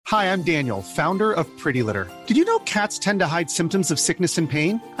Hi, I'm Daniel, founder of Pretty Litter. Did you know cats tend to hide symptoms of sickness and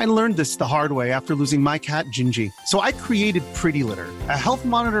pain? I learned this the hard way after losing my cat, Gingy. So I created Pretty Litter, a health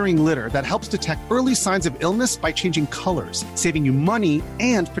monitoring litter that helps detect early signs of illness by changing colors, saving you money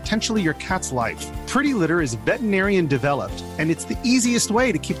and potentially your cat's life. Pretty Litter is veterinarian developed, and it's the easiest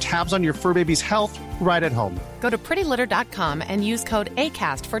way to keep tabs on your fur baby's health right at home. Go to prettylitter.com and use code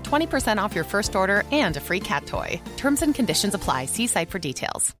ACAST for 20% off your first order and a free cat toy. Terms and conditions apply. See site for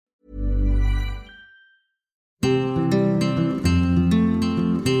details.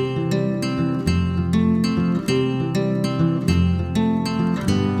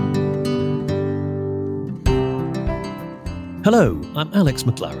 Hello, I'm Alex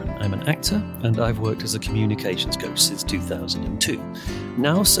McLaren. I'm an actor and I've worked as a communications coach since 2002.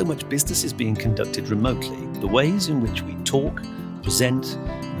 Now so much business is being conducted remotely, the ways in which we talk, present,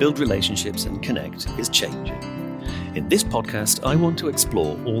 build relationships and connect is changing. In this podcast, I want to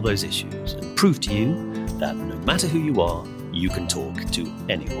explore all those issues and prove to you that no matter who you are, you can talk to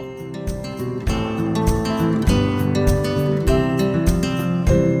anyone.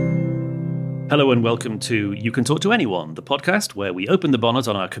 Hello and welcome to You Can Talk to Anyone, the podcast where we open the bonnet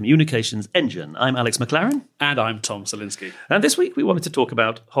on our communications engine. I'm Alex McLaren. And I'm Tom Salinsky. And this week we wanted to talk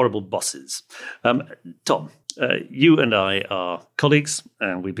about horrible bosses. Tom, you and I are colleagues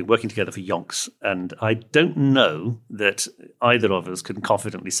and we've been working together for yonks. And I don't know that either of us can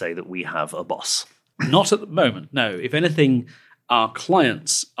confidently say that we have a boss. Not at the moment, no. If anything, our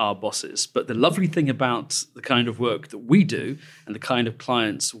clients are bosses. But the lovely thing about the kind of work that we do and the kind of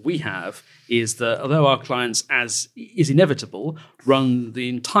clients we have is that although our clients, as is inevitable, run the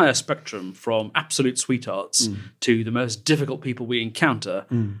entire spectrum from absolute sweethearts to the most difficult people we encounter,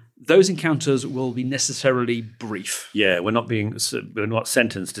 those encounters will be necessarily brief. Yeah, we're not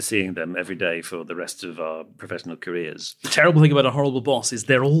sentenced to seeing them every day for the rest of our professional careers. The terrible thing about a horrible boss is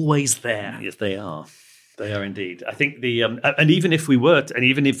they're always there. Yes, they are. They are indeed. I think and even if we were, and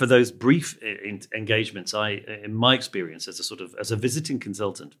even if for those brief engagements, in my experience as a visiting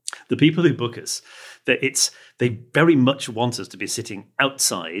consultant, the people who book us, they very much want us to be sitting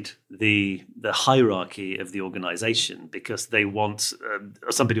outside the hierarchy of the organisation because they want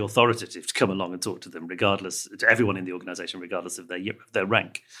somebody authoritative to come along and talk to them, to everyone in the organisation, regardless of their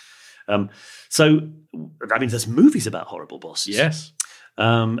rank. There's movies about horrible bosses. Yes.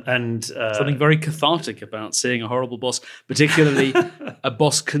 Something very cathartic about seeing a horrible boss, particularly a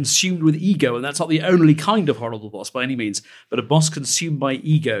boss consumed with ego. And that's not the only kind of horrible boss by any means, but a boss consumed by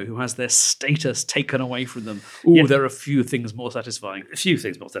ego who has their status taken away from them. There are a few things more satisfying. A few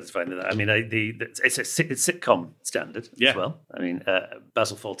things more satisfying than that. I mean, it's sitcom standard as well. I mean,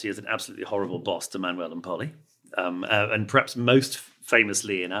 Basil Fawlty is an absolutely horrible boss to Manuel and Polly. And perhaps most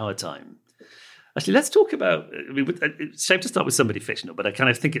famously in our time. Actually, let's talk about. It's shame to start with somebody fictional, but I kind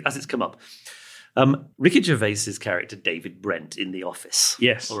of think as it's come up. Ricky Gervais's character David Brent in The Office.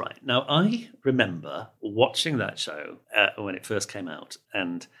 Yes. All right. Now, I remember watching that show when it first came out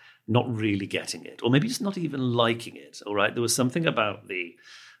and not really getting it, or maybe just not even liking it. All right. There was something about the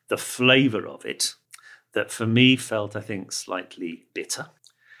flavour of it that for me felt, I think, slightly bitter.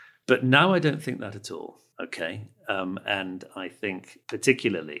 But now I don't think that at all. Okay. And I think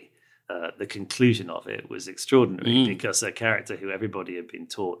particularly the conclusion of it was extraordinary because a character who everybody had been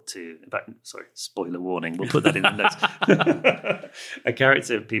taught to, spoiler warning, we'll put that in the notes. A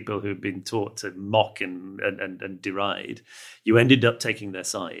character of people who've been taught to mock and deride, you ended up taking their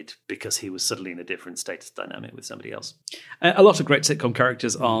side because he was suddenly in a different status dynamic with somebody else. A lot of great sitcom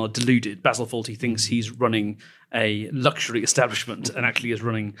characters are deluded. Basil Fawlty thinks he's running a luxury establishment and actually is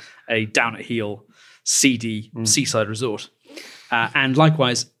running a down-at-heel, seedy seaside resort. And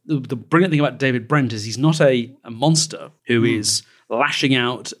likewise, the brilliant thing about David Brent is he's not a monster who is lashing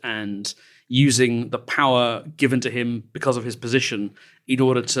out and using the power given to him because of his position in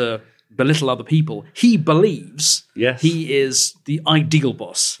order to belittle other people. He believes he is the ideal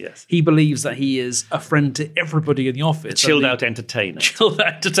boss. Yes. He believes that he is a friend to everybody in the office. Chilled-out entertainer.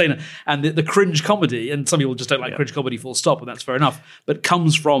 And the cringe comedy, and some people just don't like cringe comedy full stop, and that's fair enough, but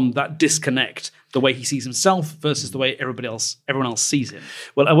comes from that disconnect, the way he sees himself versus the way everyone else sees him.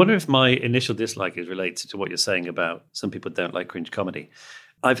 Well, I wonder if my initial dislike is related to what you're saying about some people don't like cringe comedy.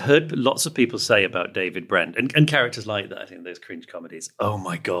 I've heard lots of people say about David Brent and characters like that, I think those cringe comedies, oh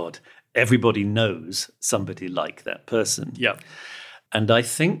my God, everybody knows somebody like that person. Yeah. And I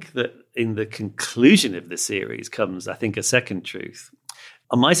think that in the conclusion of the series comes, I think, a second truth.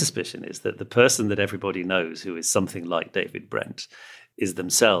 And my suspicion is that the person that everybody knows who is something like David Brent is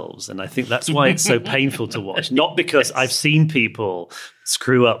themselves. And I think that's why it's so painful to watch. Not because I've seen people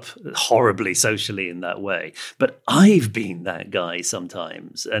screw up horribly socially in that way, but I've been that guy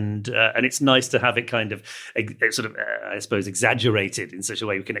sometimes. And it's nice to have it kind of I suppose, exaggerated in such a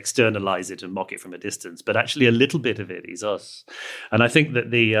way we can externalize it and mock it from a distance. But actually a little bit of it is us. And I think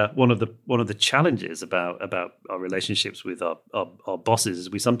that the one of the challenges about our relationships with our bosses is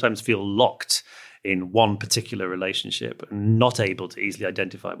we sometimes feel locked in one particular relationship and not able to easily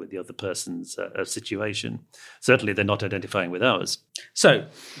identify with the other person's situation. Certainly they're not identifying with ours. So,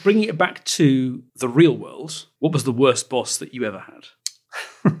 bringing it back to the real world, what was the worst boss that you ever had?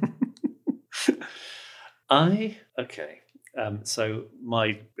 So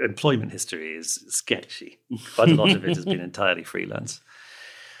my employment history is sketchy. Quite a lot of it has been entirely freelance.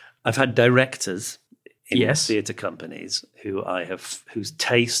 I've had directors in theatre companies whose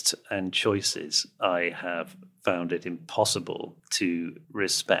taste and choices I have found it impossible to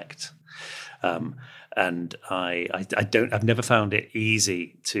respect. And I've never found it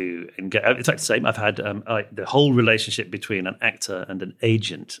easy to engage. It's like the same. I've had the whole relationship between an actor and an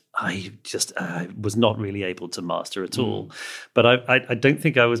agent. I was not really able to master at all. But I don't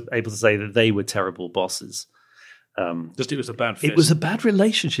think I was able to say that they were terrible bosses. Just it was a bad fit. It was a bad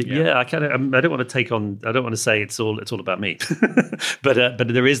relationship. Yeah, I don't want to say it's all about me, but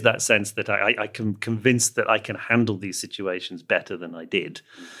there is that sense that I can convinced that I can handle these situations better than I did.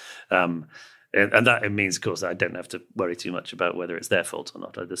 And that it means, of course, I don't have to worry too much about whether it's their fault or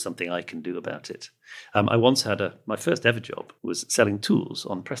not. There's something I can do about it. I once had my first ever job was selling tools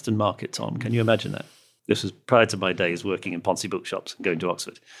on Preston Market, Tom. Can you imagine that? This was prior to my days working in Ponsey bookshops and going to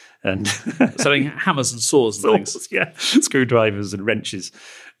Oxford. And selling hammers and saws and things. Yeah, screwdrivers and wrenches.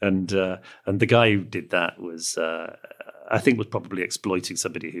 And the guy who did that was... I think was probably exploiting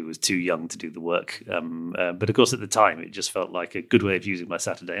somebody who was too young to do the work. But of course, at the time, it just felt like a good way of using my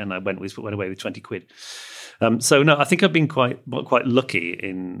Saturday, and I went away with 20 quid. So no, I think I've been quite lucky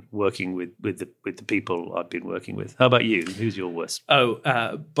in working with the people I've been working with. How about you? Who's your worst?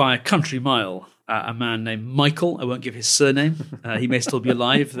 By a country mile, a man named Michael. I won't give his surname. He may still be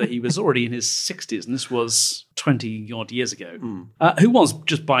alive. That he was already in his 60s, and this was 20-odd years ago. Who was,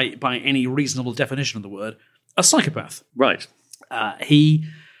 just by any reasonable definition of the word, a psychopath. Right. He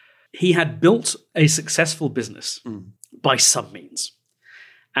had built a successful business by some means.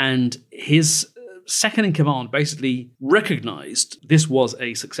 And his second in command basically recognized this was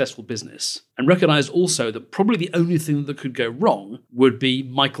a successful business and recognized also that probably the only thing that could go wrong would be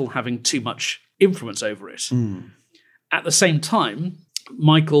Michael having too much influence over it. At the same time,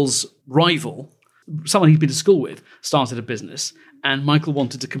 Michael's rival, someone he'd been to school with, started a business, and Michael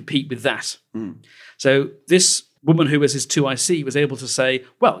wanted to compete with that. So this woman who was his 2IC was able to say,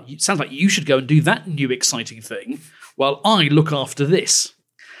 well, it sounds like you should go and do that new exciting thing while I look after this.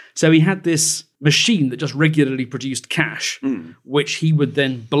 So he had this machine that just regularly produced cash, which he would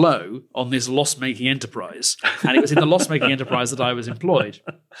then blow on this loss-making enterprise. And it was in the loss-making enterprise that I was employed.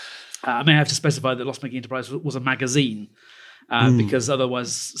 I may have to specify that loss-making enterprise was a magazine, because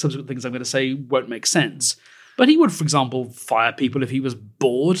otherwise subsequent things I'm going to say won't make sense. But he would, for example, fire people if he was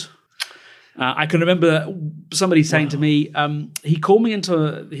bored. I can remember somebody saying to me, he called me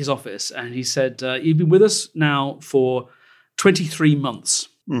into his office and he said, you've been with us now for 23 months.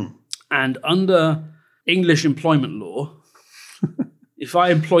 And under English employment law, if I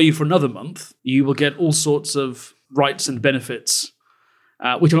employ you for another month, you will get all sorts of rights and benefits,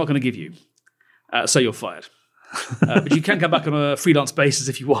 which I'm not going to give you. So you're fired. But you can come back on a freelance basis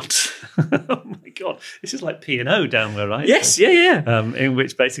if you want. Oh my God. This is like P&O down there, right? Yes, yeah. In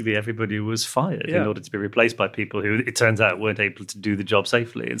which basically everybody was fired in order to be replaced by people who, it turns out, weren't able to do the job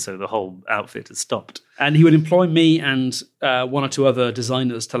safely. And so the whole outfit has stopped. And he would employ me and one or two other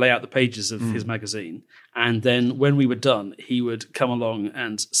designers to lay out the pages of his magazine. And then when we were done, he would come along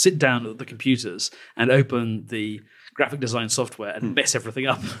and sit down at the computers and open the graphic design software and mess everything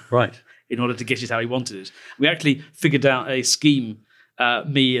up. Right. In order to get it how he wanted it. We actually figured out a scheme,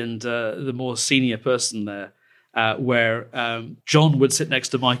 me and the more senior person there, where John would sit next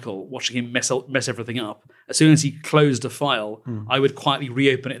to Michael, watching him mess everything up. As soon as he closed a file, I would quietly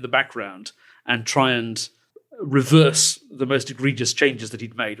reopen it in the background and try and reverse the most egregious changes that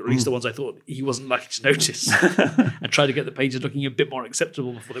he'd made, or at least the ones I thought he wasn't likely to notice, and try to get the pages looking a bit more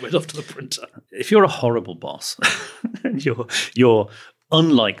acceptable before they went off to the printer. If you're a horrible boss and you're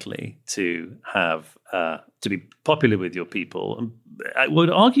unlikely to have to be popular with your people. And I would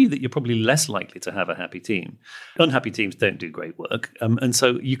argue that you're probably less likely to have a happy team. Unhappy teams don't do great work, and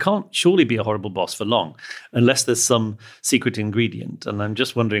so you can't surely be a horrible boss for long unless there's some secret ingredient. And I'm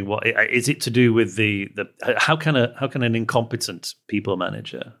just wondering, what is it to do with the how can an incompetent people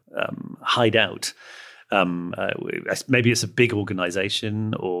manager hide out? Maybe it's a big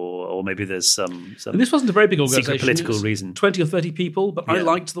organization, or maybe there's some and this wasn't a very big organization. Secret political reason. 20 or 30 people, but I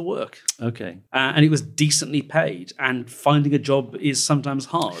liked the work. Okay. And it was decently paid, and finding a job is sometimes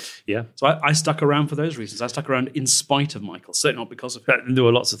hard. Yeah. So I stuck around for those reasons. I stuck around in spite of Michael, certainly not because of him. There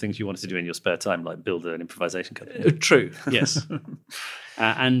were lots of things you wanted to do in your spare time, like build an improvisation company. True, yes.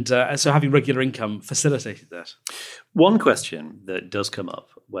 So having regular income facilitated that. One question that does come up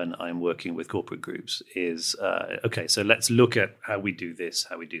when I'm working with corporate groups is, okay, so let's look at how we do this,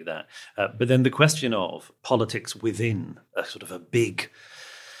 how we do that. But then the question of politics within a sort of a big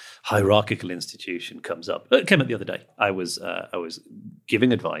hierarchical institution comes up. It came up the other day. I was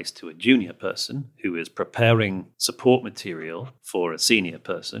giving advice to a junior person who is preparing support material for a senior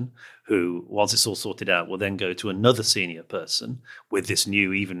person who, once it's all sorted out, will then go to another senior person with this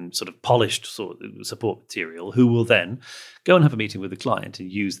new, even sort of polished sort of support material, who will then go and have a meeting with the client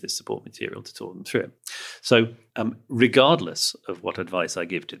and use this support material to talk them through it. So regardless of what advice I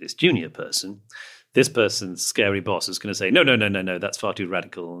give to this junior person, this person's scary boss is going to say, no, that's far too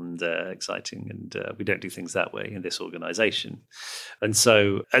radical and exciting, and we don't do things that way in this organization. And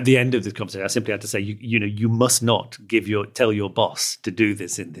so at the end of the conversation, I simply had to say, you must not tell your boss to do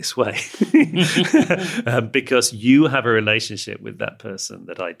this in this way, because you have a relationship with that person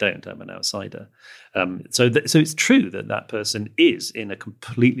that I don't. I'm an outsider. So it's true that person is in a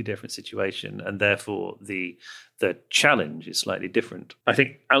completely different situation, and therefore the challenge is slightly different. I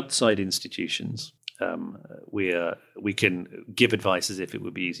think outside institutions, we can give advice as if it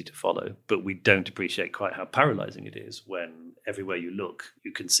would be easy to follow, but we don't appreciate quite how paralyzing it is when everywhere you look,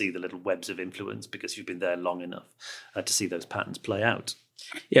 you can see the little webs of influence because you've been there long enough to see those patterns play out.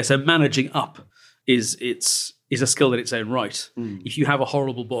 Yeah, so managing up is a skill in its own right. If you have a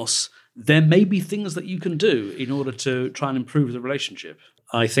horrible boss, there may be things that you can do in order to try and improve the relationship.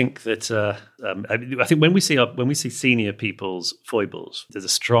 I think that I think when we see senior people's foibles, there's a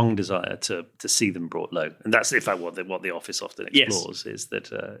strong desire to see them brought low, and that's in fact what the Office often explores. Yes.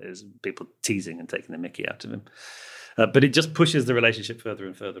 is people teasing and taking the mickey out of him. But it just pushes the relationship further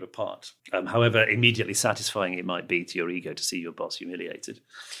and further apart. However immediately satisfying it might be to your ego to see your boss humiliated.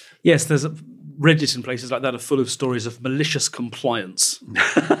 Yes, there's Reddit and places like that are full of stories of malicious compliance.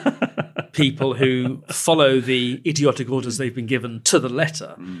 People who follow the idiotic orders they've been given to the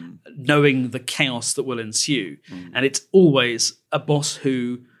letter, knowing the chaos that will ensue. And it's always a boss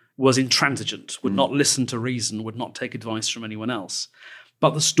who was intransigent, would not listen to reason, would not take advice from anyone else.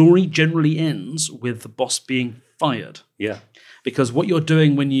 But the story generally ends with the boss being fired. Yeah. Because what you're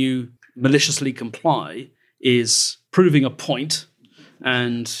doing when you maliciously comply is proving a point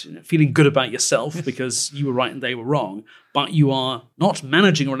and feeling good about yourself because you were right and they were wrong, but you are not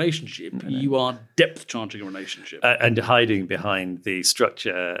managing a relationship, you are depth charging a relationship. And hiding behind the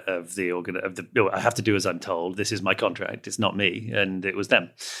structure of I have to do as I'm told, this is my contract, it's not me, and it was them.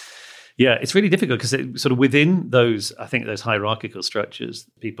 Yeah, it's really difficult because sort of within those hierarchical structures,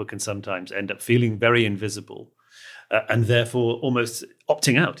 people can sometimes end up feeling very invisible and therefore almost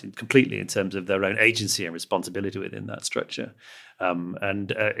opting out completely in terms of their own agency and responsibility within that structure.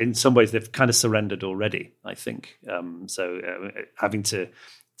 And in some ways, they've kind of surrendered already, I think. Having to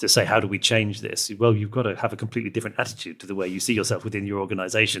say, how do we change this? Well, you've got to have a completely different attitude to the way you see yourself within your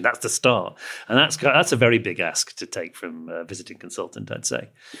organization. That's the start. And that's a very big ask to take from a visiting consultant, I'd say.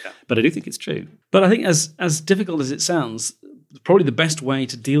 Yeah. But I do think it's true. But I think as difficult as it sounds, probably the best way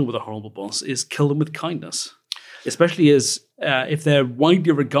to deal with a horrible boss is kill them with kindness. Especially as if they're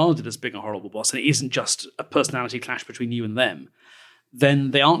widely regarded as being a horrible boss, and it isn't just a personality clash between you and them,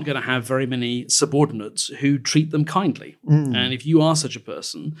 then they aren't going to have very many subordinates who treat them kindly. And if you are such a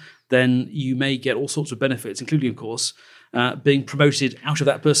person, then you may get all sorts of benefits, including, of course, being promoted out of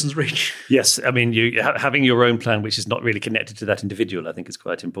that person's reach. Yes, I mean, having your own plan, which is not really connected to that individual, I think is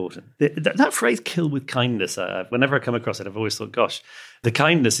quite important. That phrase, kill with kindness, whenever I come across it, I've always thought, gosh, the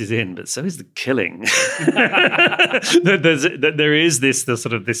kindness is in, but so is the killing. There is this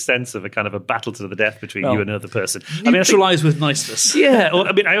sense of a kind of a battle to the death between you and another person. Neutralize with niceness. Yeah,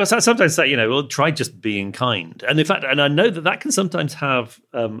 I sometimes say, try just being kind. And in fact, and I know that can sometimes have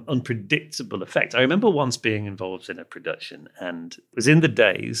unpredictable effects. I remember once being involved in a production, and it was in the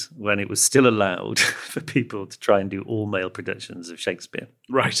days when it was still allowed for people to try and do all-male productions of Shakespeare.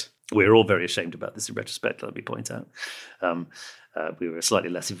 Right. We're all very ashamed about this in retrospect, let me point out. We were slightly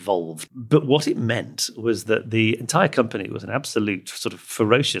less evolved. But what it meant was that the entire company was an absolute sort of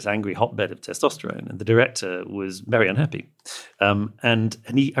ferocious, angry hotbed of testosterone, and the director was very unhappy. And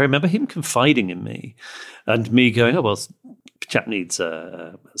I remember him confiding in me, and me going, "Oh well, chap needs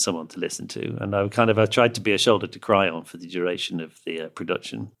someone to listen to." And I tried to be a shoulder to cry on for the duration of the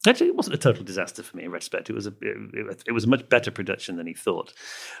production. Actually, it wasn't a total disaster for me in retrospect. It was a much better production than he thought.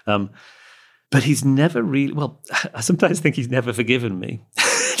 But he's never really, I sometimes think he's never forgiven me.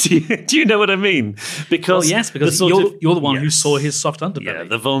 Do you know what I mean? Because because you're the one who saw his soft underbelly. Yeah,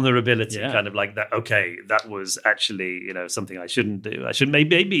 the vulnerability, kind of like that. Okay, that was actually something I shouldn't do. I should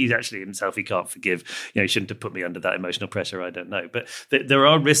maybe he's actually himself. He can't forgive. He shouldn't have put me under that emotional pressure. I don't know, but there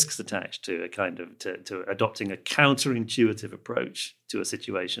are risks attached to a kind of to adopting a counterintuitive approach to a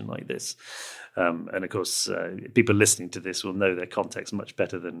situation like this. And of course, people listening to this will know their context much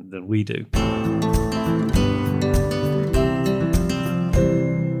better than we do.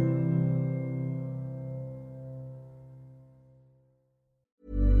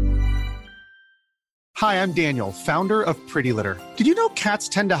 Hi, I'm Daniel, founder of Pretty Litter. Did you know cats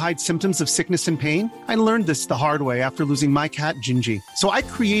tend to hide symptoms of sickness and pain? I learned this the hard way after losing my cat, Gingy. So I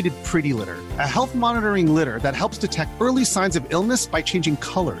created Pretty Litter, a health monitoring litter that helps detect early signs of illness by changing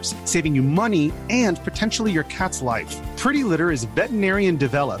colors, saving you money and potentially your cat's life. Pretty Litter is veterinarian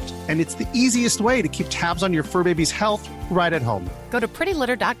developed, and it's the easiest way to keep tabs on your fur baby's health right at home. Go to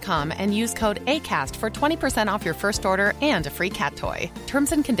prettylitter.com and use code ACAST for 20% off your first order and a free cat toy.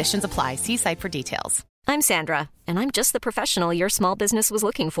 Terms and conditions apply. See site for details. I'm Sandra, and I'm just the professional your small business was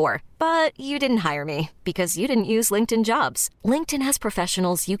looking for. But you didn't hire me because you didn't use LinkedIn Jobs. LinkedIn has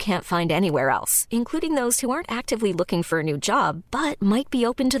professionals you can't find anywhere else, including those who aren't actively looking for a new job, but might be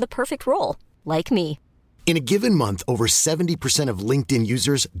open to the perfect role, like me. In a given month, over 70% of LinkedIn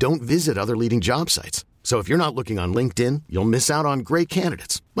users don't visit other leading job sites. So if you're not looking on LinkedIn, you'll miss out on great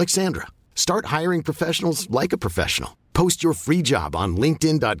candidates like Sandra. Start hiring professionals like a professional. Post your free job on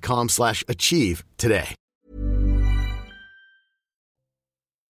linkedin.com/achieve today.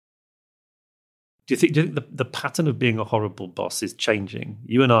 Do you think the pattern of being a horrible boss is changing?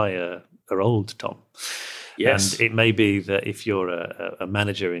 You and I are old, Tom. Yes. And it may be that if you're a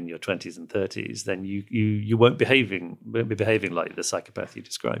manager in your 20s and 30s, then you won't be behaving like the psychopath you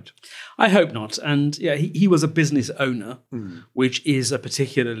described. I hope not. And yeah, he was a business owner, which is a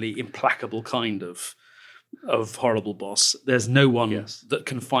particularly implacable kind of horrible boss. There's no one that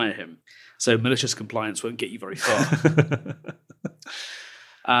can fire him. So malicious compliance won't get you very far.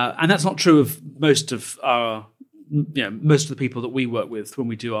 And that's not true of most of the people that we work with when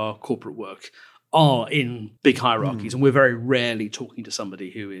we do our corporate work are in big hierarchies, and we're very rarely talking to somebody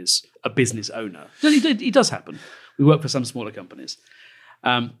who is a business owner. It does happen. We work for some smaller companies.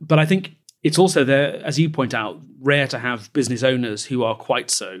 But I think it's also there, as you point out, rare to have business owners who are quite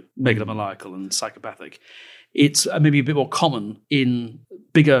so megalomaniacal and psychopathic. It's maybe a bit more common in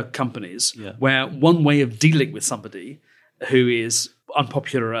bigger companies where one way of dealing with somebody who is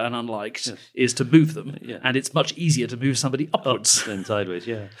unpopular and unliked is to move them, and it's much easier to move somebody upwards than sideways.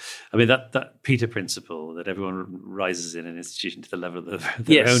 I mean that Peter principle that everyone rises in an institution to the level of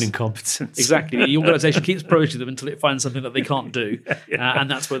their own incompetence. Exactly. The organisation keeps promoting them until it finds something that they can't do, and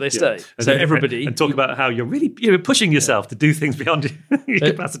that's where they stay. So everybody and talk about how you're pushing yourself to do things beyond your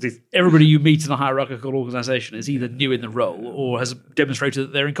capacities. Everybody you meet in a hierarchical organisation is either new in the role or has demonstrated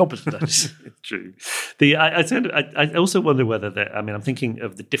that they're incompetent at it. It's true. I also wonder whether I'm thinking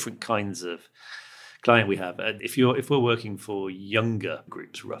of the different kinds of client we have. If we're working for younger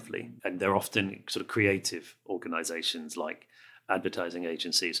groups, roughly, and they're often sort of creative organizations like advertising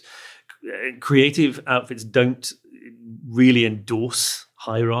agencies, creative outfits don't really endorse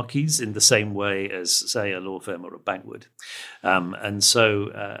hierarchies in the same way as, say, a law firm or a bank would. And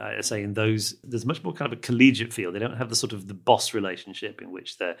so I say in those, there's much more kind of a collegiate feel. They don't have the sort of the boss relationship in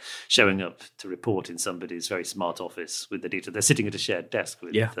which they're showing up to report in somebody's very smart office with the data. They're sitting at a shared desk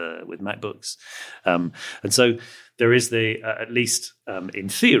with MacBooks. And so there is at least in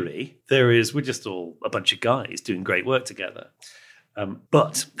theory, we're just all a bunch of guys doing great work together.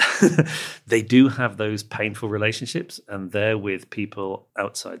 But they do have those painful relationships, and they're with people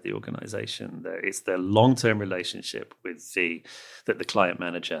outside the organization. It's their long-term relationship that the client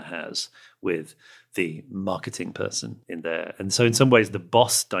manager has with the marketing person in there. And so in some ways, the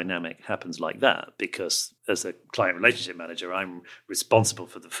boss dynamic happens like that, because as a client relationship manager, I'm responsible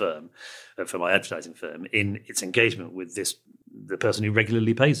for the firm, for my advertising firm, in its engagement with the person who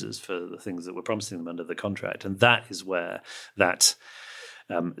regularly pays us for the things that we're promising them under the contract. And that is where that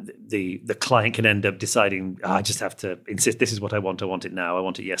the client can end up deciding, I just have to insist, this is what I want it now, I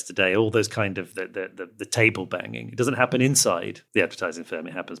want it yesterday, all those kind of the table banging. It doesn't happen inside the advertising firm,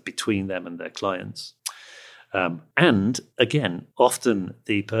 it happens between them and their clients. And again, often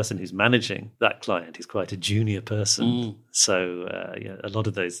the person who's managing that client is quite a junior person. So a lot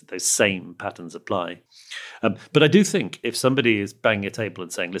of those same patterns apply. But I do think if somebody is banging a table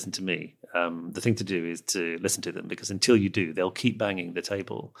and saying, listen to me, the thing to do is to listen to them, because until you do, they'll keep banging the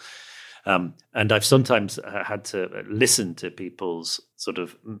table. And I've sometimes had to listen to people's sort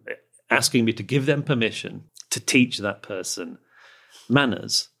of asking me to give them permission to teach that person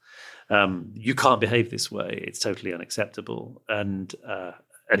manners. You can't behave this way. It's totally unacceptable. And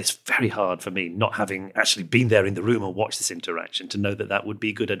it's very hard for me, not having actually been there in the room or watched this interaction, to know that would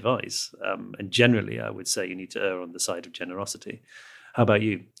be good advice. And generally, I would say you need to err on the side of generosity. How about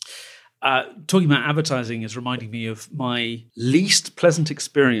you? Talking about advertising is reminding me of my least pleasant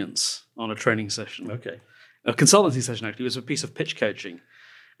experience on a training session. Okay. A consultancy session, actually. It was a piece of pitch coaching.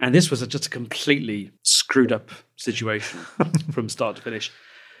 And this was just a completely screwed up situation from start to finish.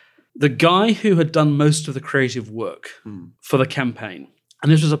 The guy who had done most of the creative work for the campaign,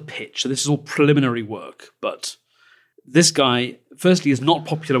 and this was a pitch, so this is all preliminary work, but this guy, firstly, is not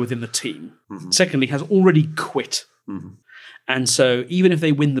popular within the team. Secondly, has already quit. And so even if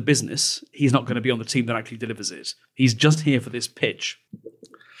they win the business, he's not going to be on the team that actually delivers it. He's just here for this pitch.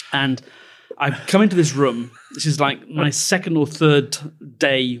 And I've come into this room. This is like my second or third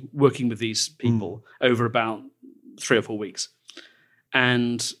day working with these people over about 3 or 4 weeks.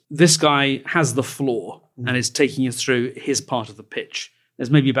 And this guy has the floor and is taking us through his part of the pitch. There's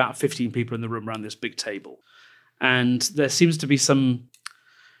maybe about 15 people in the room around this big table. And there seems to be some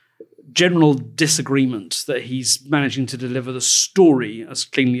general disagreement that he's managing to deliver the story as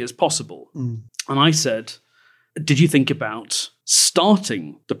cleanly as possible. And I said, did you think about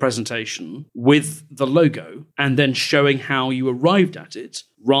starting the presentation with the logo and then showing how you arrived at it,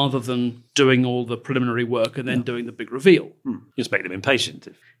 rather than doing all the preliminary work and then doing the big reveal? You just make them impatient.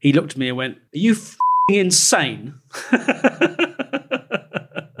 He looked at me and went, are you f***ing insane?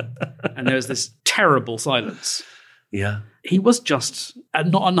 And there was this terrible silence. Yeah. He was just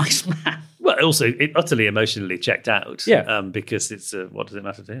not a nice man. Well, also, utterly emotionally checked out. Yeah. Because it's, what does it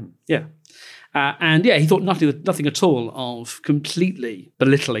matter to him? Yeah. And he thought nothing at all of completely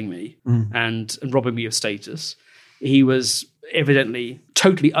belittling me and robbing me of status. He was evidently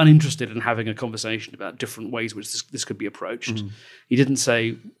totally uninterested in having a conversation about different ways which this could be approached. He didn't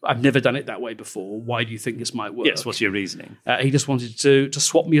say, I've never done it that way before. Why do you think this might work? Yes, what's your reasoning? He just wanted to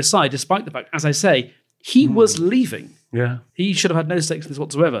swap me aside, despite the fact, as I say, he was leaving. Yeah. He should have had no stakes in this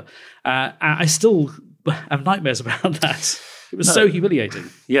whatsoever. I still have nightmares about that. It was so humiliating.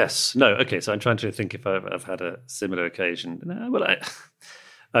 Yes. No. Okay. So I'm trying to think if I've had a similar occasion. No, well,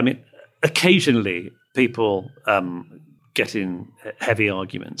 I mean, occasionally people get in heavy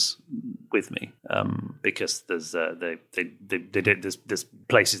arguments with me because there's there's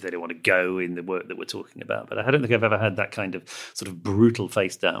places they don't want to go in the work that we're talking about. But I don't think I've ever had that kind of sort of brutal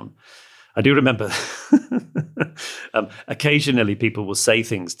face down. I do remember occasionally people will say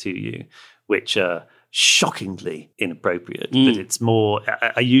things to you which are shockingly inappropriate, but it's more,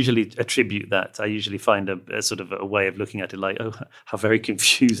 I usually attribute that. I usually find a sort of a way of looking at it like, oh, how very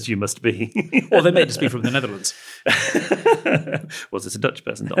confused you must be. Or they may just be from the Netherlands. Was this a Dutch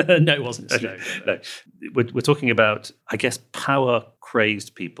person? No, it wasn't. No. We're talking about, I guess,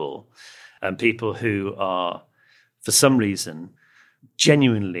 power-crazed people and people who are, for some reason,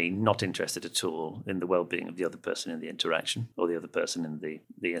 genuinely not interested at all in the well-being of the other person in the interaction or the other person in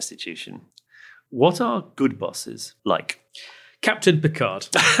the institution. What are good bosses like? Captain Picard.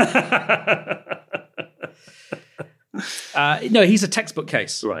 No, he's a textbook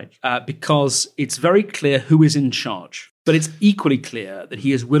case. Right. Because it's very clear who is in charge. But it's equally clear that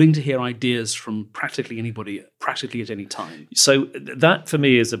he is willing to hear ideas from practically anybody, practically at any time. So that, for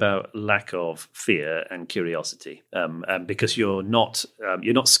me, is about lack of fear and curiosity, because you're not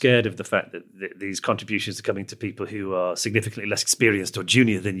scared of the fact that these contributions are coming to people who are significantly less experienced or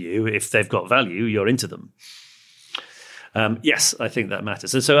junior than you. If they've got value, you're into them. Yes, I think that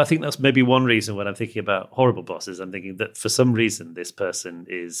matters. And so I think that's maybe one reason when I'm thinking about horrible bosses, I'm thinking that for some reason this person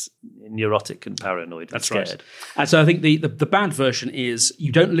is neurotic and paranoid and scared. Right. And so I think the bad version is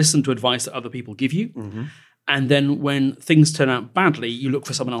you don't listen to advice that other people give you. Mm-hmm. And then when things turn out badly, you look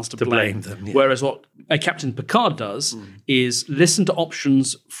for someone else to blame them. Yeah. Whereas what Captain Picard does is listen to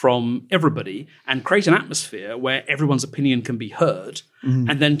options from everybody and create an atmosphere where everyone's opinion can be heard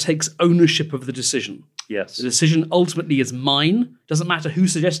and then takes ownership of the decision. Yes. The decision ultimately is mine. Doesn't matter who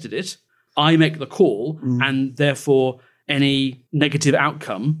suggested it. I make the call, and therefore any negative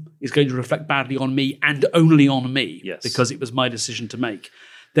outcome is going to reflect badly on me and only on me, Yes. because it was my decision to make.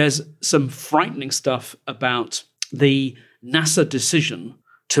 There's some frightening stuff about the NASA decision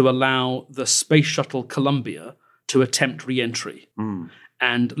to allow the Space Shuttle Columbia to attempt re-entry.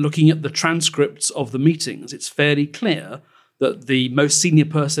 And looking at the transcripts of the meetings, it's fairly clear that the most senior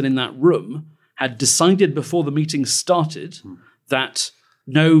person in that room had decided before the meeting started that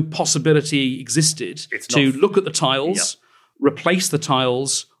no possibility existed to look at the tiles, replace the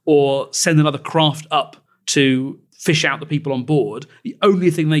tiles, or send another craft up to fish out the people on board. The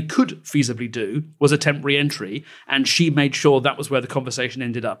only thing they could feasibly do was attempt re-entry, and she made sure that was where the conversation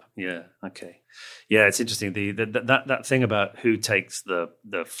ended up. Yeah. Okay. Yeah, it's interesting. That thing about who takes the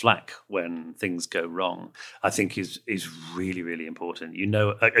flak when things go wrong, I think is really, really important. You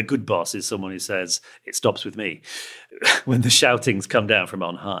know, a good boss is someone who says, it stops with me. When the shoutings come down from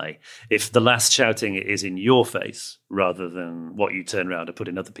on high, if the last shouting is in your face rather than what you turn around and put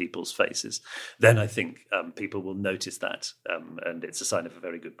in other people's faces, then I think people will notice that, and it's a sign of a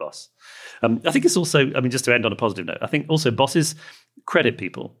very good boss. I think it's also, just to end on a positive note, I think also bosses credit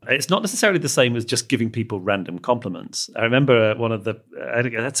people. It's not necessarily the same as just giving people random compliments. I remember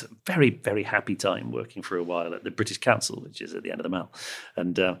that's a very, very happy time working for a while at the British Council, which is at the end of the Mall.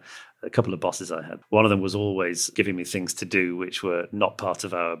 And a couple of bosses I had, one of them was always giving me things to do which were not part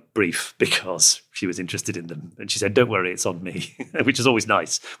of our brief because she was interested in them. And she said, don't worry, it's on me, which is always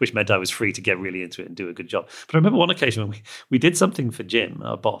nice, which meant I was free to get really into it and do a good job. But I remember one occasion when we did something for Jim,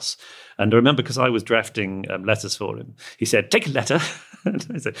 our boss. And I remember because I was drafting letters for him, he said, take a letter. And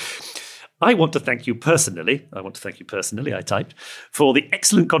I said, I want to thank you personally, I typed, for the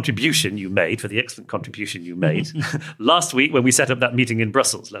excellent contribution you made, last week when we set up that meeting in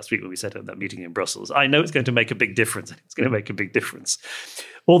Brussels. I know it's going to make a big difference.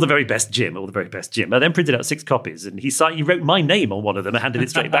 All the very best, Jim. I then printed out 6 copies, and he wrote my name on one of them and handed it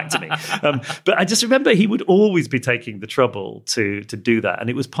straight back to me. But I just remember he would always be taking the trouble to do that. And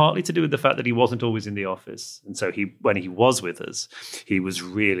it was partly to do with the fact that he wasn't always in the office. And so when he was with us, he was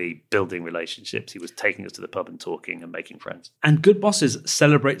really building relationships. He was taking us to the pub and talking and making friends. And good bosses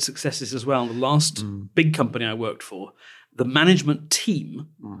celebrate successes as well. The last big company I worked for, the management team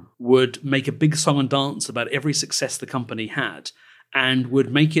would make a big song and dance about every success the company had, and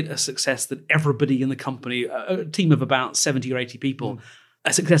would make it a success that everybody in the company, a team of about 70 or 80 people,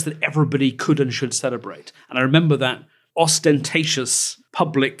 a success that everybody could and should celebrate. And I remember that ostentatious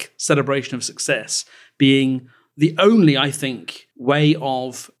public celebration of success being the only, I think, way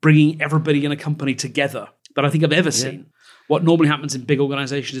of bringing everybody in a company together that I think I've ever seen. What normally happens in big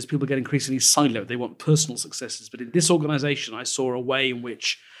organizations is people get increasingly siloed. They want personal successes. But in this organization, I saw a way in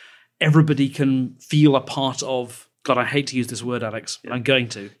which everybody can feel a part of, God, I hate to use this word, Alex, but I'm going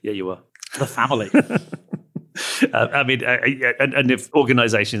to. Yeah, you are. The family. And if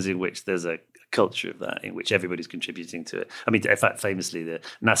organizations in which there's a culture of that, in which everybody's contributing to it. In fact, famously, the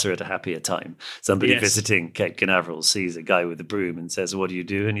NASA at a happier time. Somebody visiting Cape Canaveral sees a guy with a broom and says, what do you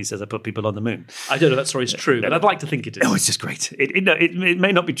do? And he says, I put people on the moon. I don't know if that story is true, but I'd like to think it is. Oh, it's just great. It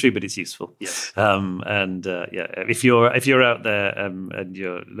may not be true, but it's useful. Yes. If you're out there and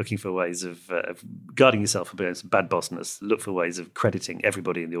you're looking for ways of guarding yourself against bad bossness, look for ways of crediting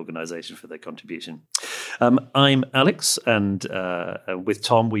everybody in the organization for their contribution. I'm Alex, and with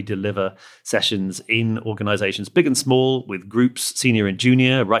Tom, we deliver sessions in organizations, big and small, with groups, senior and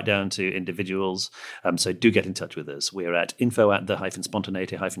junior, right down to individuals. So do get in touch with us. We're at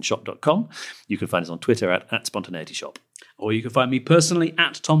info@the-spontaneity-shop.com. You can find us on Twitter at spontaneityshop. Or you can find me personally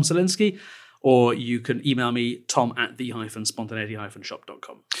at Tom Selinsky, or you can email me,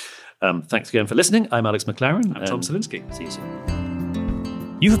 tom@the-spontaneity-shop.com. Thanks again for listening. I'm Alex McLaren. I'm Tom Selinsky. See you soon.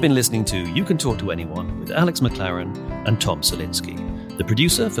 You have been listening to You Can Talk to Anyone with Alex McLaren and Tom Selinsky. The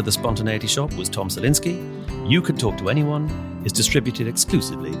producer for The Spontaneity Shop was Tom Selinsky. You Can Talk to Anyone is distributed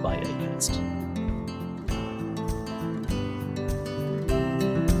exclusively by Acast.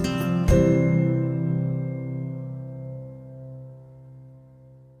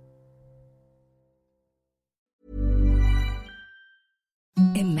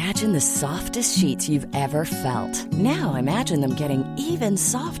 Imagine the softest sheets you've ever felt. Now imagine them getting even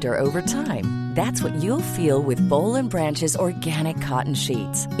softer over time. That's what you'll feel with Boll & Branch's organic cotton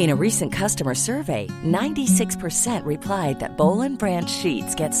sheets. In a recent customer survey, 96% replied that Boll & Branch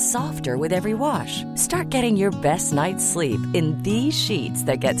sheets get softer with every wash. Start getting your best night's sleep in these sheets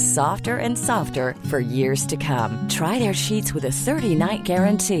that get softer and softer for years to come. Try their sheets with a 30-night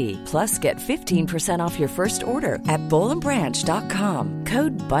guarantee. Plus, get 15% off your first order at bollandbranch.com.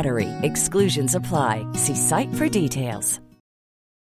 Code BUTTERY. Exclusions apply. See site for details.